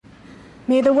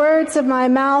May the words of my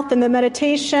mouth and the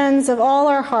meditations of all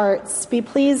our hearts be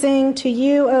pleasing to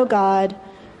you, O God,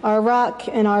 our rock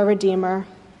and our Redeemer.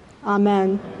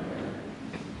 Amen.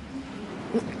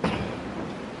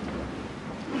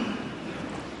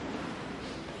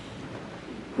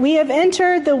 We have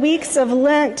entered the weeks of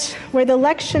Lent, where the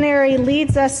lectionary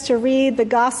leads us to read the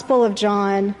Gospel of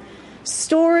John,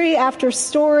 story after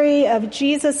story of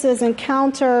Jesus'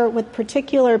 encounter with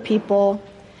particular people.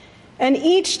 And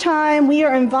each time we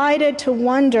are invited to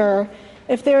wonder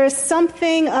if there is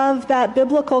something of that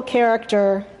biblical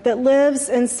character that lives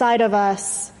inside of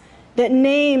us, that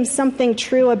names something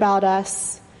true about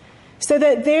us, so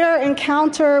that their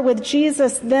encounter with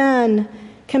Jesus then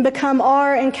can become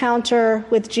our encounter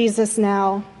with Jesus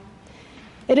now.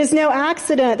 It is no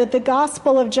accident that the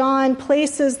Gospel of John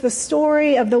places the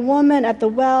story of the woman at the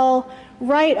well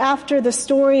right after the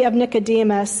story of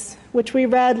Nicodemus, which we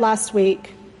read last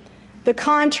week. The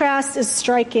contrast is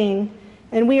striking,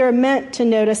 and we are meant to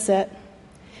notice it.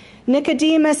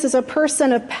 Nicodemus is a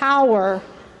person of power,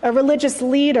 a religious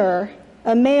leader,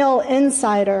 a male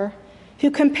insider, who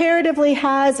comparatively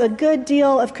has a good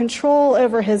deal of control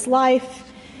over his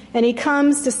life, and he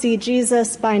comes to see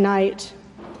Jesus by night.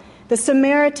 The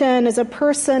Samaritan is a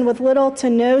person with little to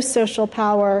no social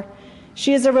power.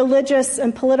 She is a religious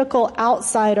and political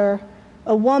outsider,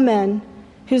 a woman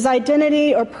whose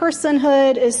identity or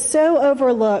personhood is so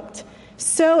overlooked,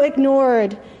 so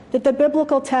ignored, that the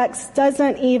biblical text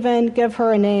doesn't even give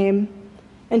her a name.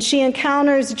 And she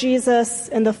encounters Jesus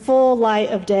in the full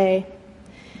light of day.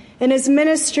 In his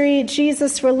ministry,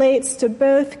 Jesus relates to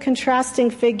both contrasting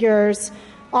figures,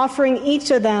 offering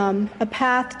each of them a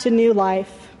path to new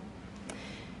life.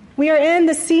 We are in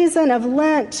the season of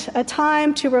Lent, a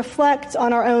time to reflect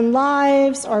on our own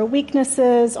lives, our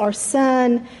weaknesses, our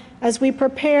sin, as we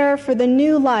prepare for the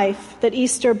new life that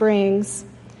Easter brings.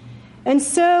 And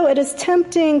so it is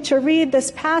tempting to read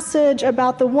this passage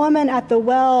about the woman at the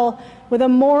well with a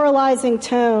moralizing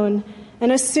tone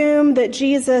and assume that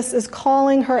Jesus is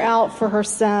calling her out for her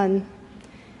sin.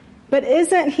 But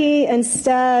isn't he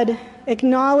instead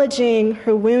acknowledging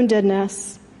her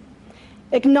woundedness,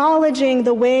 acknowledging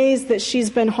the ways that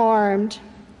she's been harmed?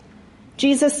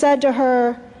 Jesus said to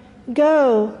her,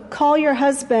 "Go, call your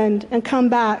husband and come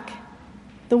back."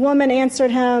 The woman answered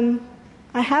him,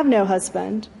 "I have no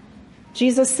husband."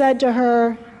 Jesus said to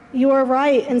her, "You are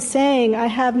right in saying, 'I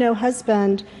have no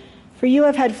husband,' for you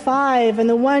have had 5, and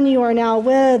the one you are now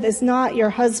with is not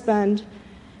your husband."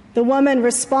 The woman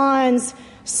responds,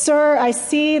 "Sir, I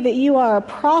see that you are a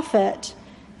prophet."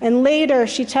 And later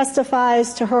she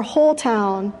testifies to her whole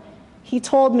town, "He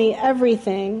told me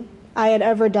everything I had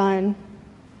ever done."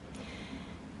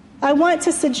 I want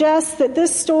to suggest that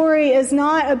this story is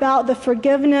not about the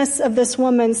forgiveness of this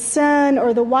woman's sin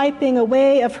or the wiping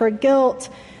away of her guilt,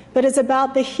 but is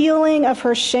about the healing of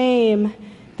her shame,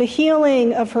 the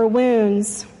healing of her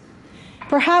wounds.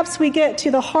 Perhaps we get to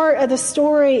the heart of the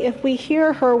story if we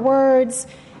hear her words,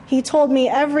 "He told me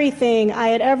everything I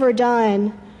had ever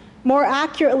done," more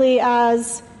accurately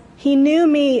as, "He knew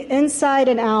me inside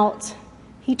and out.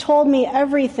 He told me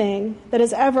everything that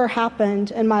has ever happened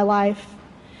in my life."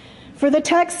 For the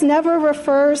text never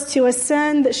refers to a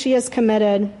sin that she has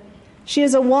committed. She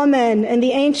is a woman in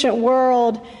the ancient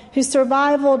world whose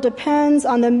survival depends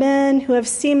on the men who have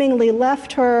seemingly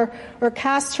left her or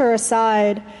cast her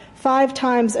aside 5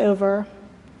 times over.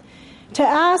 To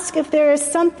ask if there is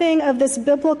something of this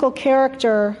biblical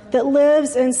character that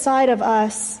lives inside of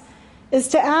us is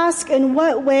to ask in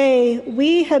what way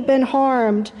we have been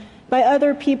harmed by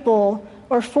other people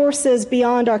or forces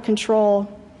beyond our control.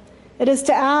 It is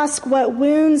to ask what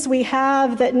wounds we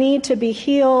have that need to be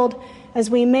healed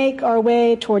as we make our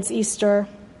way towards Easter.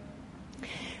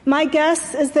 My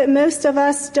guess is that most of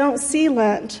us don't see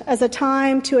Lent as a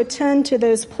time to attend to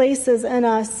those places in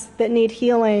us that need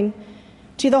healing,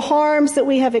 to the harms that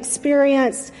we have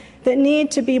experienced that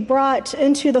need to be brought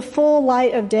into the full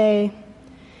light of day.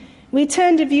 We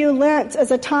tend to view Lent as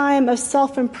a time of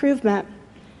self-improvement,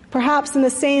 perhaps in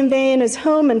the same vein as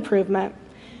home improvement,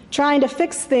 trying to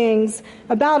fix things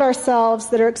about ourselves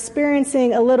that are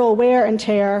experiencing a little wear and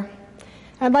tear.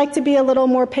 I'd like to be a little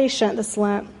more patient this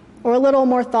Lent, or a little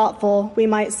more thoughtful, we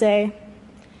might say.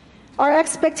 Our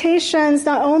expectations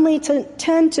not only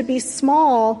tend to be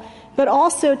small, but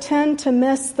also tend to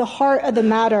miss the heart of the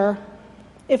matter.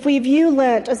 If we view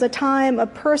Lent as a time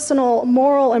of personal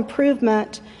moral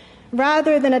improvement,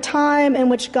 rather than a time in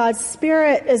which God's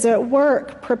Spirit is at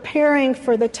work preparing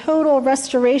for the total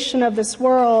restoration of this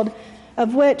world,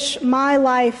 of which my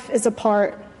life is a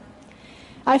part.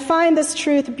 I find this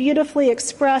truth beautifully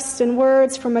expressed in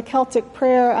words from a Celtic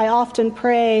prayer I often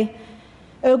pray.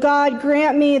 O God,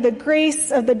 grant me the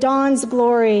grace of the dawn's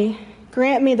glory.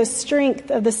 Grant me the strength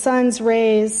of the sun's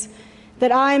rays,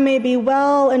 that I may be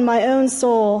well in my own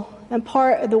soul and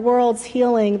part of the world's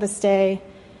healing this day.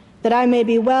 That I may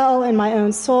be well in my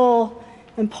own soul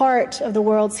and part of the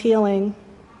world's healing.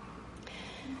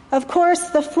 Of course,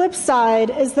 the flip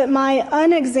side is that my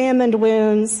unexamined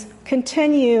wounds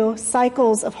continue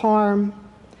cycles of harm.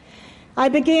 I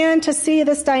began to see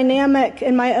this dynamic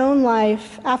in my own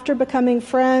life after becoming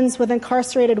friends with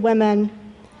incarcerated women.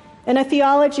 In a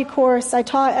theology course I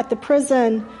taught at the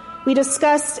prison, we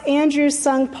discussed Andrew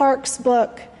Sung Park's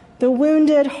book, The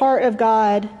Wounded Heart of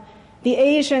God, the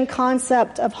Asian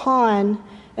concept of Han,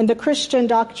 and the Christian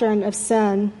doctrine of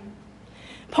sin.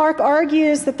 Park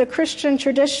argues that the Christian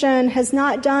tradition has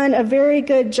not done a very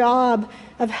good job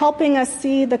of helping us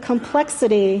see the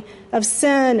complexity of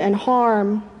sin and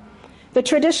harm. The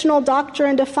traditional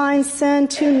doctrine defines sin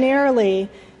too narrowly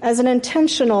as an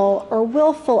intentional or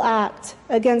willful act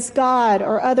against God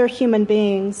or other human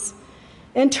beings.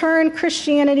 In turn,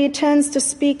 Christianity tends to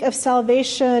speak of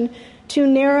salvation too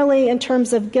narrowly in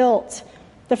terms of guilt,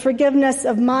 the forgiveness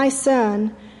of my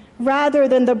sin, rather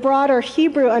than the broader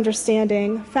Hebrew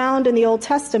understanding found in the Old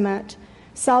Testament,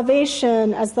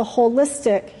 salvation as the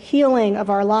holistic healing of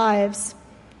our lives.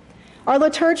 Our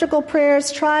liturgical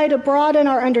prayers try to broaden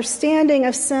our understanding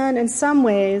of sin in some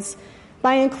ways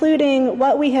by including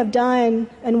what we have done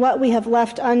and what we have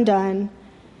left undone.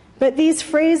 But these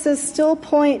phrases still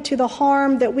point to the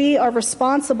harm that we are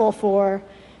responsible for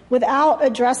without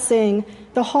addressing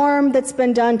the harm that's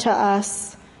been done to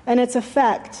us and its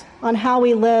effect on how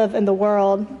we live in the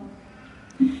world.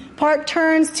 Park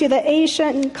turns to the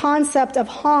ancient concept of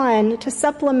Han to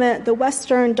supplement the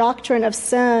Western doctrine of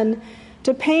sin,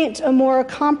 to paint a more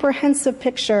comprehensive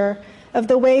picture of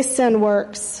the way sin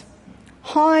works.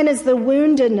 Han is the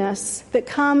woundedness that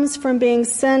comes from being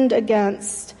sinned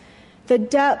against, the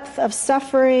depth of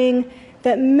suffering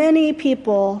that many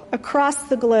people across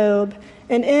the globe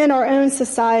and in our own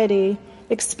society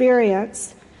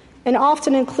experience, and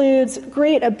often includes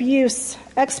great abuse,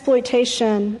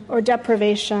 exploitation, or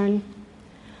deprivation.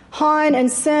 Han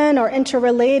and sin are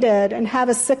interrelated and have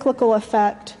a cyclical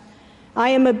effect. I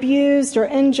am abused or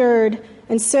injured,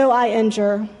 and so I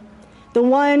injure. The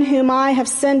one whom I have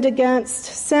sinned against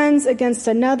sins against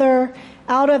another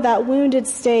out of that wounded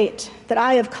state that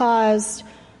I have caused,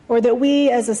 or that we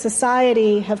as a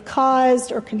society have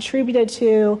caused or contributed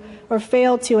to or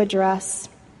failed to address.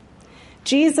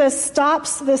 Jesus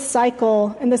stops this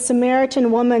cycle in the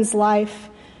Samaritan woman's life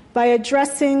by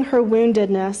addressing her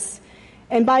woundedness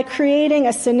and by creating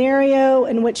a scenario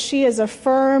in which she is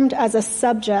affirmed as a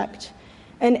subject,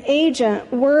 an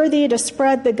agent worthy to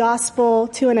spread the gospel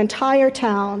to an entire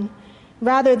town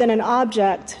rather than an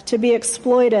object to be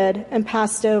exploited and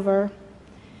passed over.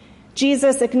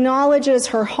 Jesus acknowledges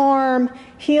her harm,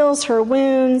 heals her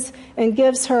wounds, and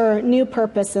gives her new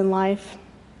purpose in life.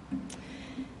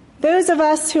 Those of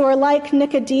us who are like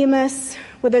Nicodemus,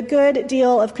 with a good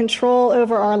deal of control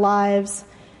over our lives,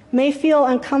 may feel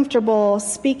uncomfortable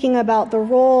speaking about the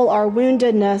role our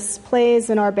woundedness plays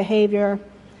in our behavior.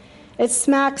 It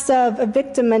smacks of a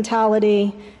victim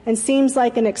mentality and seems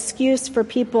like an excuse for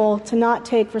people to not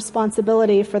take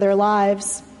responsibility for their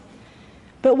lives.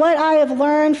 But what I have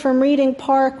learned from reading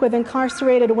Park with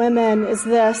incarcerated women is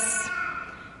this: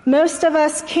 most of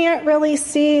us can't really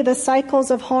see the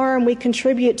cycles of harm we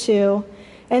contribute to,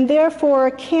 and therefore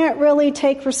can't really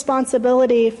take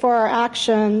responsibility for our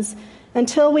actions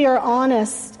until we are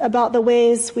honest about the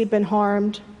ways we've been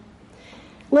harmed.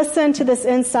 Listen to this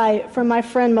insight from my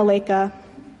friend Malika.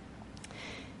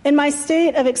 In my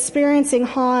state of experiencing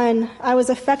Han, I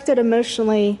was affected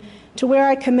emotionally to where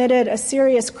I committed a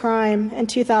serious crime in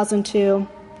 2002.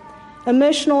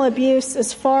 Emotional abuse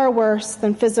is far worse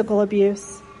than physical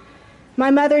abuse.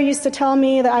 My mother used to tell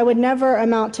me that I would never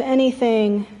amount to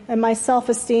anything, and my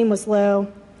self-esteem was low.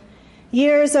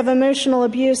 Years of emotional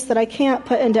abuse that I can't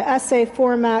put into essay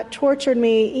format tortured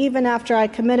me even after I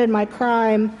committed my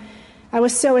crime. I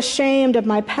was so ashamed of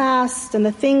my past and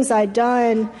the things I'd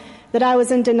done that I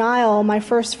was in denial my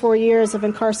first 4 years of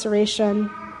incarceration.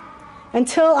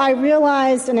 Until I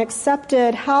realized and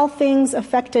accepted how things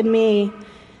affected me,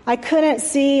 I couldn't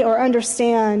see or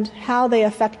understand how they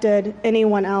affected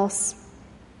anyone else.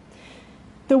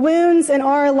 The wounds in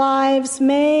our lives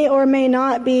may or may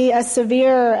not be as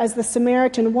severe as the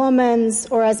Samaritan woman's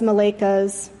or as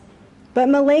Malika's. But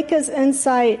Malika's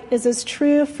insight is as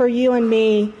true for you and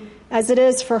me as it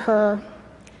is for her.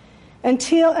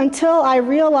 Until I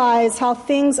realize how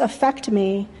things affect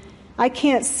me, I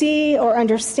can't see or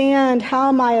understand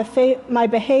how my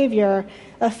behavior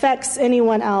affects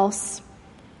anyone else.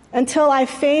 Until I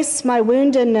face my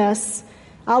woundedness,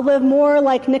 I'll live more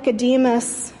like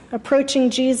Nicodemus, approaching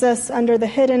Jesus under the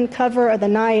hidden cover of the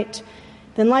night,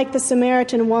 than like the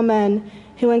Samaritan woman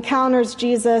who encounters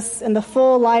Jesus in the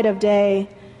full light of day,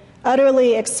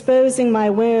 utterly exposing my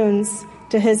wounds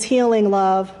to his healing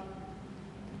love.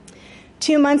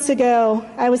 2 months ago,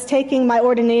 I was taking my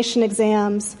ordination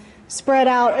exams, spread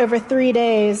out over 3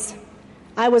 days.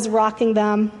 I was rocking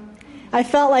them. I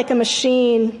felt like a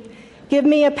machine. Give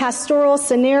me a pastoral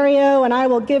scenario, and I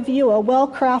will give you a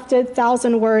well-crafted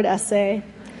 1,000-word essay.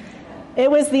 It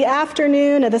was the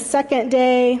afternoon of the second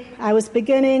day. I was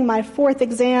beginning my 4th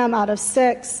exam out of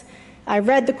 6. I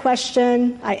read the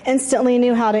question. I instantly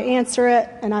knew how to answer it,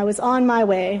 and I was on my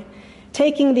way,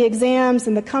 taking the exams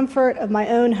in the comfort of my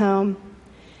own home.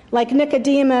 Like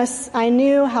Nicodemus, I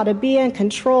knew how to be in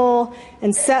control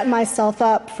and set myself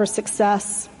up for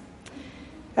success.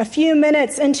 A few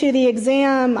minutes into the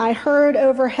exam, I heard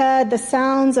overhead the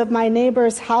sounds of my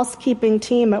neighbor's housekeeping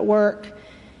team at work,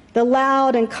 the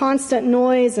loud and constant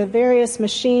noise of various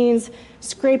machines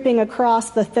scraping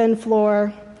across the thin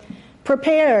floor.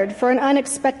 Prepared for an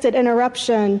unexpected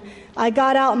interruption, I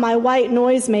got out my white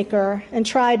noisemaker and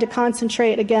tried to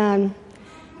concentrate again.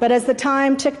 But as the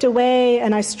time ticked away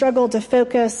and I struggled to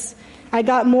focus, I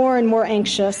got more and more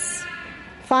anxious.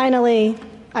 Finally,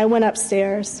 I went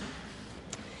upstairs.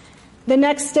 The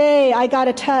next day, I got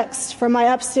a text from my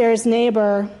upstairs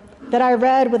neighbor that I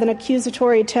read with an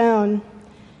accusatory tone.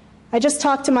 I just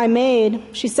talked to my maid.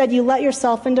 She said you let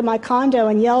yourself into my condo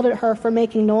and yelled at her for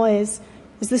making noise.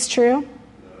 Is this true?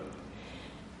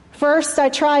 First, I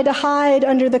tried to hide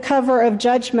under the cover of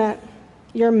judgment.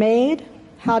 Your maid?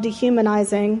 How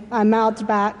dehumanizing, I mouthed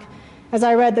back as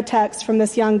I read the text from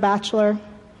this young bachelor.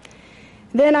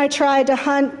 Then I tried to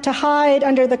hide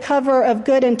under the cover of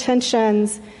good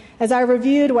intentions as I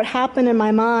reviewed what happened in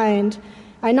my mind.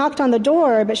 I knocked on the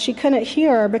door, but she couldn't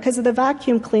hear because of the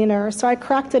vacuum cleaner, so I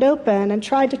cracked it open and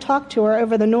tried to talk to her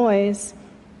over the noise.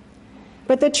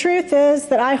 But the truth is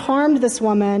that I harmed this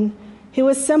woman who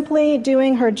was simply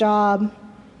doing her job.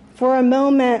 For a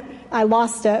moment, I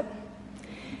lost it.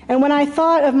 And when I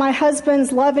thought of my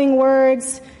husband's loving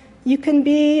words, you can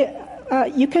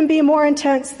be more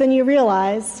intense than you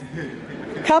realize,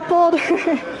 coupled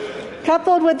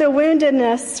with the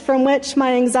woundedness from which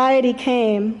my anxiety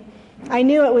came, I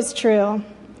knew it was true.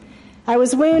 I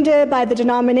was wounded by the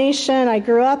denomination I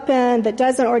grew up in that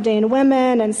doesn't ordain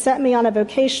women and set me on a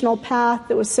vocational path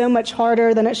that was so much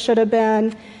harder than it should have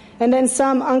been, and in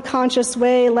some unconscious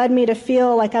way led me to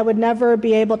feel like I would never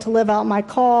be able to live out my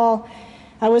call.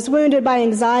 I was wounded by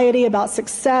anxiety about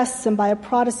success and by a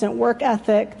Protestant work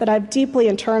ethic that I've deeply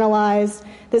internalized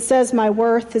that says my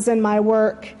worth is in my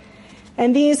work.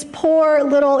 And these poor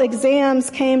little exams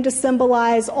came to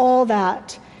symbolize all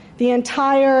that, the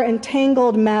entire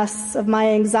entangled mess of my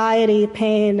anxiety,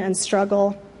 pain, and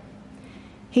struggle.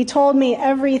 He told me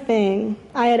everything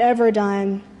I had ever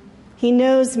done. He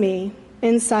knows me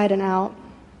inside and out.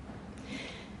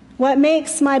 What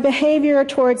makes my behavior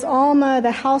towards Alma,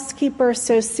 the housekeeper,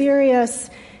 so serious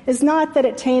is not that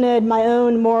it tainted my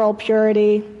own moral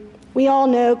purity. We all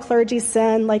know clergy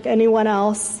sin like anyone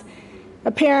else.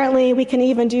 Apparently, we can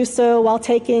even do so while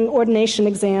taking ordination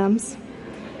exams.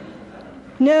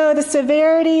 No, the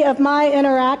severity of my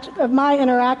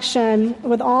interaction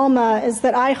with Alma is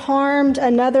that I harmed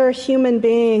another human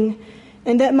being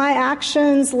and that my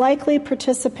actions likely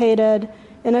participated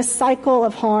in a cycle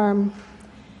of harm.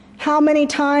 How many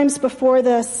times before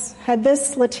this had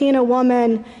this Latina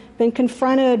woman been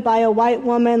confronted by a white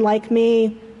woman like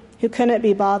me who couldn't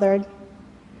be bothered?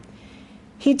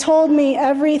 He told me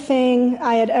everything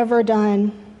I had ever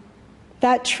done.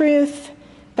 That truth,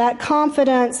 that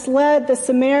confidence led the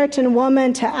Samaritan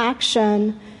woman to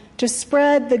action to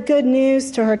spread the good news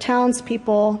to her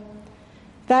townspeople.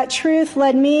 That truth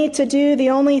led me to do the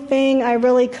only thing I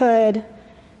really could,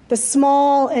 the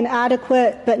small,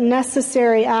 inadequate, but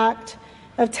necessary act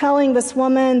of telling this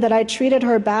woman that I treated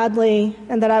her badly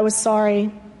and that I was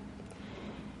sorry.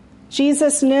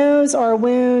 Jesus knows our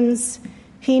wounds.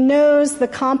 He knows the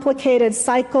complicated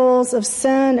cycles of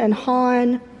sin and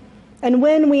harm. And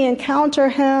when we encounter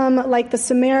him like the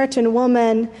Samaritan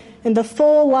woman in the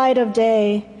full light of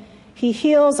day, he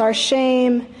heals our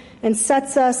shame and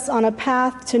sets us on a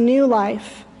path to new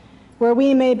life, where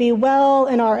we may be well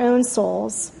in our own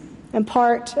souls and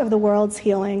part of the world's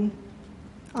healing.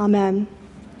 Amen.